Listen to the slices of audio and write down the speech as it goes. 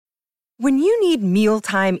When you need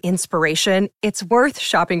mealtime inspiration, it's worth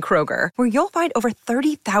shopping Kroger, where you'll find over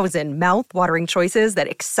 30,000 mouth-watering choices that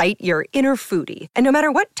excite your inner foodie. And no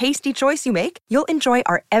matter what tasty choice you make, you'll enjoy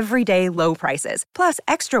our everyday low prices, plus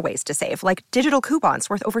extra ways to save, like digital coupons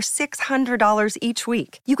worth over $600 each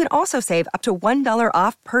week. You can also save up to $1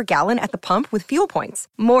 off per gallon at the pump with fuel points.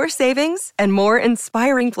 More savings and more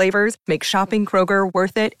inspiring flavors make shopping Kroger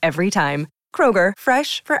worth it every time. Kroger,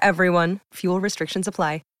 fresh for everyone. Fuel restrictions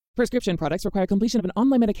apply. Prescription products require completion of an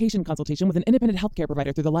online medication consultation with an independent healthcare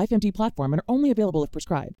provider through the LifeMD platform and are only available if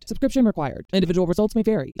prescribed. Subscription required. Individual results may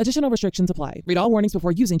vary. Additional restrictions apply. Read all warnings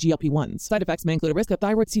before using GLP-1s. Side effects may include a risk of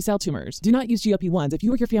thyroid C-cell tumors. Do not use GLP-1s if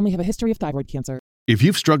you or your family have a history of thyroid cancer. If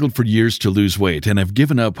you've struggled for years to lose weight and have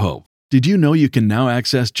given up hope, did you know you can now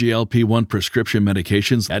access GLP-1 prescription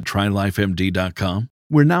medications at TryLifeMD.com?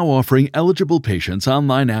 We're now offering eligible patients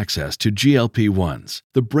online access to GLP-1s,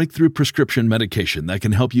 the breakthrough prescription medication that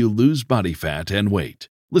can help you lose body fat and weight.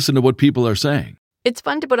 Listen to what people are saying. It's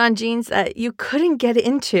fun to put on jeans that you couldn't get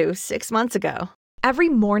into 6 months ago. Every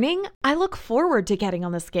morning, I look forward to getting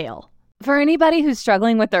on the scale. For anybody who's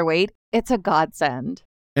struggling with their weight, it's a godsend.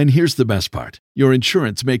 And here's the best part. Your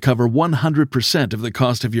insurance may cover 100% of the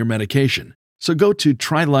cost of your medication. So go to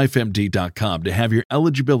TryLifeMD.com to have your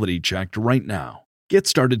eligibility checked right now. Get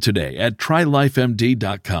started today at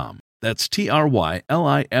TryLifeMD.com. That's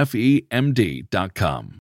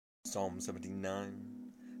TryLifeMD.com. Psalm 79.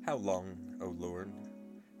 How long, O Lord?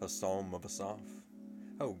 A psalm of Asaph.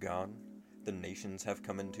 O God, the nations have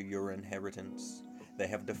come into your inheritance. They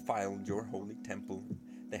have defiled your holy temple.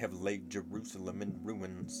 They have laid Jerusalem in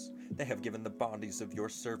ruins. They have given the bodies of your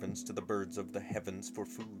servants to the birds of the heavens for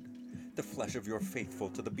food, the flesh of your faithful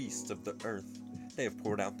to the beasts of the earth. They have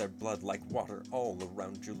poured out their blood like water all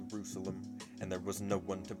around Jerusalem, and there was no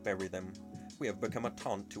one to bury them. We have become a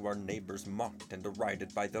taunt to our neighbors, mocked and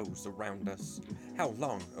derided by those around us. How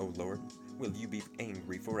long, O Lord, will you be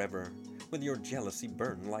angry forever? Will your jealousy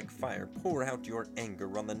burn like fire? Pour out your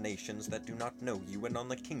anger on the nations that do not know you and on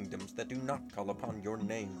the kingdoms that do not call upon your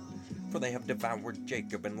name. For they have devoured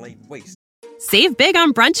Jacob and laid waste. Save big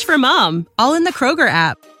on brunch for mom, all in the Kroger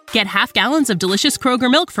app. Get half gallons of delicious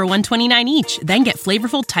Kroger milk for $1.29 each. Then get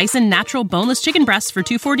flavorful Tyson natural boneless chicken breasts for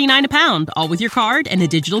 $2.49 a pound, all with your card and a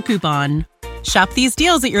digital coupon. Shop these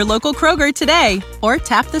deals at your local Kroger today, or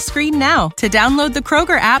tap the screen now to download the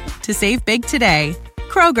Kroger app to save big today.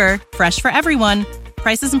 Kroger, fresh for everyone.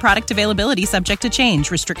 Prices and product availability subject to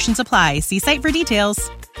change. Restrictions apply. See site for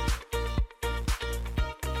details.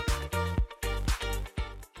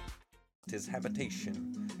 His habitation.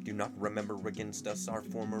 Do not remember against us our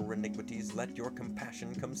former iniquities. Let your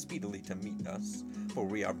compassion come speedily to meet us, for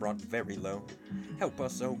we are brought very low. Help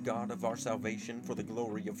us, O God of our salvation, for the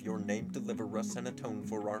glory of your name. Deliver us and atone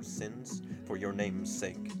for our sins, for your name's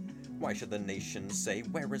sake. Why should the nations say,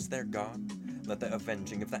 where is their God? Let the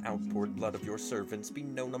avenging of the outpoured blood of your servants be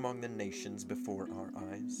known among the nations before our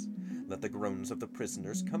eyes. Let the groans of the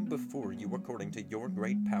prisoners come before you according to your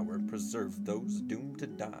great power. Preserve those doomed to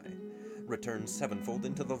die. Return sevenfold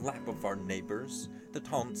into the lap of our neighbors, the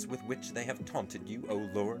taunts with which they have taunted you, O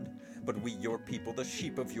Lord. But we, your people, the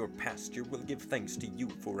sheep of your pasture, will give thanks to you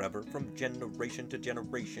forever. From generation to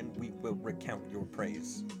generation, we will recount your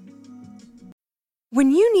praise.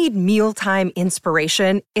 When you need mealtime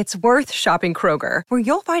inspiration, it's worth shopping Kroger, where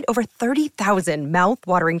you'll find over 30,000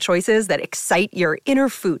 mouth-watering choices that excite your inner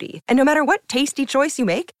foodie. And no matter what tasty choice you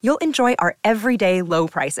make, you'll enjoy our everyday low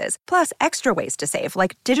prices, plus extra ways to save,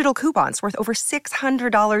 like digital coupons worth over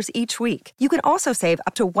 $600 each week. You can also save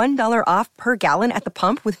up to $1 off per gallon at the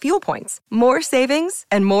pump with fuel points. More savings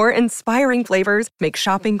and more inspiring flavors make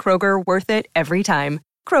shopping Kroger worth it every time.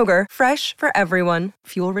 Kroger, fresh for everyone.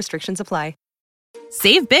 Fuel restrictions apply.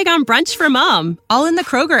 Save big on brunch for mom, all in the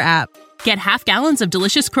Kroger app. Get half gallons of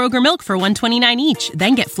delicious Kroger milk for $1.29 each.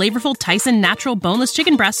 Then get flavorful Tyson natural boneless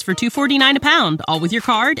chicken breasts for $2.49 a pound, all with your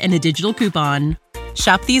card and a digital coupon.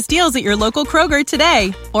 Shop these deals at your local Kroger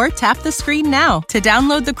today, or tap the screen now to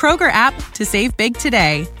download the Kroger app to save big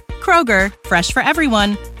today. Kroger, fresh for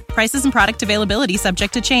everyone. Prices and product availability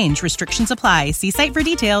subject to change. Restrictions apply. See site for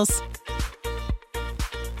details.